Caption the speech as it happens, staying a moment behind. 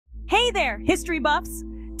Hey there, history buffs!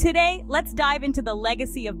 Today, let's dive into the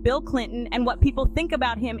legacy of Bill Clinton and what people think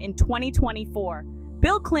about him in 2024.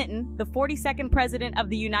 Bill Clinton, the 42nd President of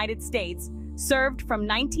the United States, served from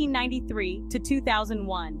 1993 to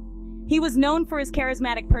 2001. He was known for his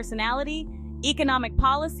charismatic personality, economic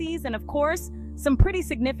policies, and of course, some pretty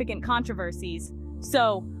significant controversies.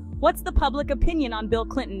 So, what's the public opinion on Bill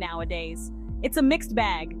Clinton nowadays? It's a mixed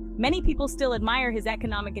bag. Many people still admire his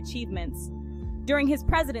economic achievements. During his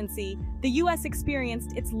presidency, the U.S.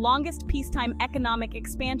 experienced its longest peacetime economic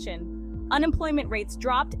expansion. Unemployment rates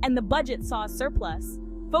dropped and the budget saw a surplus.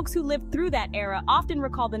 Folks who lived through that era often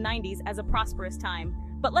recall the 90s as a prosperous time.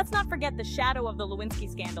 But let's not forget the shadow of the Lewinsky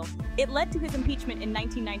scandal. It led to his impeachment in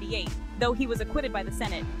 1998, though he was acquitted by the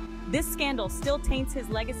Senate. This scandal still taints his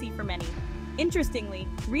legacy for many. Interestingly,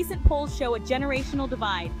 recent polls show a generational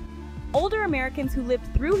divide. Older Americans who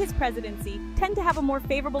lived through his presidency tend to have a more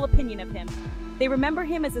favorable opinion of him. They remember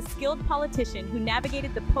him as a skilled politician who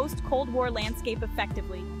navigated the post-Cold War landscape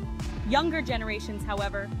effectively. Younger generations,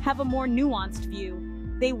 however, have a more nuanced view.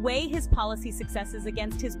 They weigh his policy successes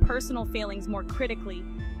against his personal failings more critically.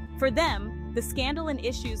 For them, the scandal and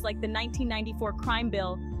issues like the 1994 crime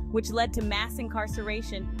bill, which led to mass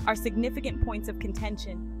incarceration, are significant points of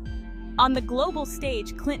contention. On the global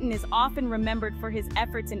stage, Clinton is often remembered for his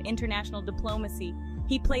efforts in international diplomacy.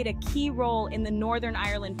 He played a key role in the Northern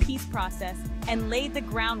Ireland peace process and laid the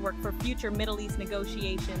groundwork for future Middle East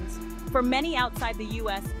negotiations. For many outside the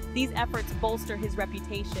U.S., these efforts bolster his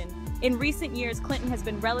reputation. In recent years, Clinton has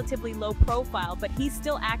been relatively low profile, but he's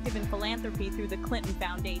still active in philanthropy through the Clinton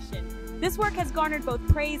Foundation. This work has garnered both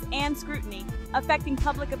praise and scrutiny, affecting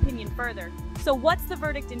public opinion further. So what's the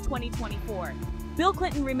verdict in 2024? Bill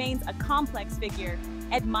Clinton remains a complex figure,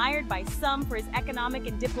 admired by some for his economic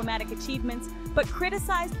and diplomatic achievements, but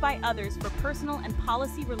criticized by others for personal and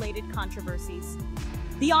policy-related controversies.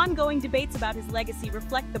 The ongoing debates about his legacy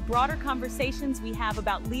reflect the broader conversations we have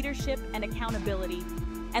about leadership and accountability.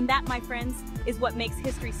 And that, my friends, is what makes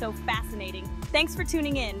history so fascinating. Thanks for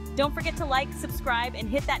tuning in. Don't forget to like, subscribe, and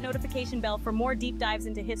hit that notification bell for more deep dives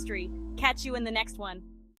into history. Catch you in the next one.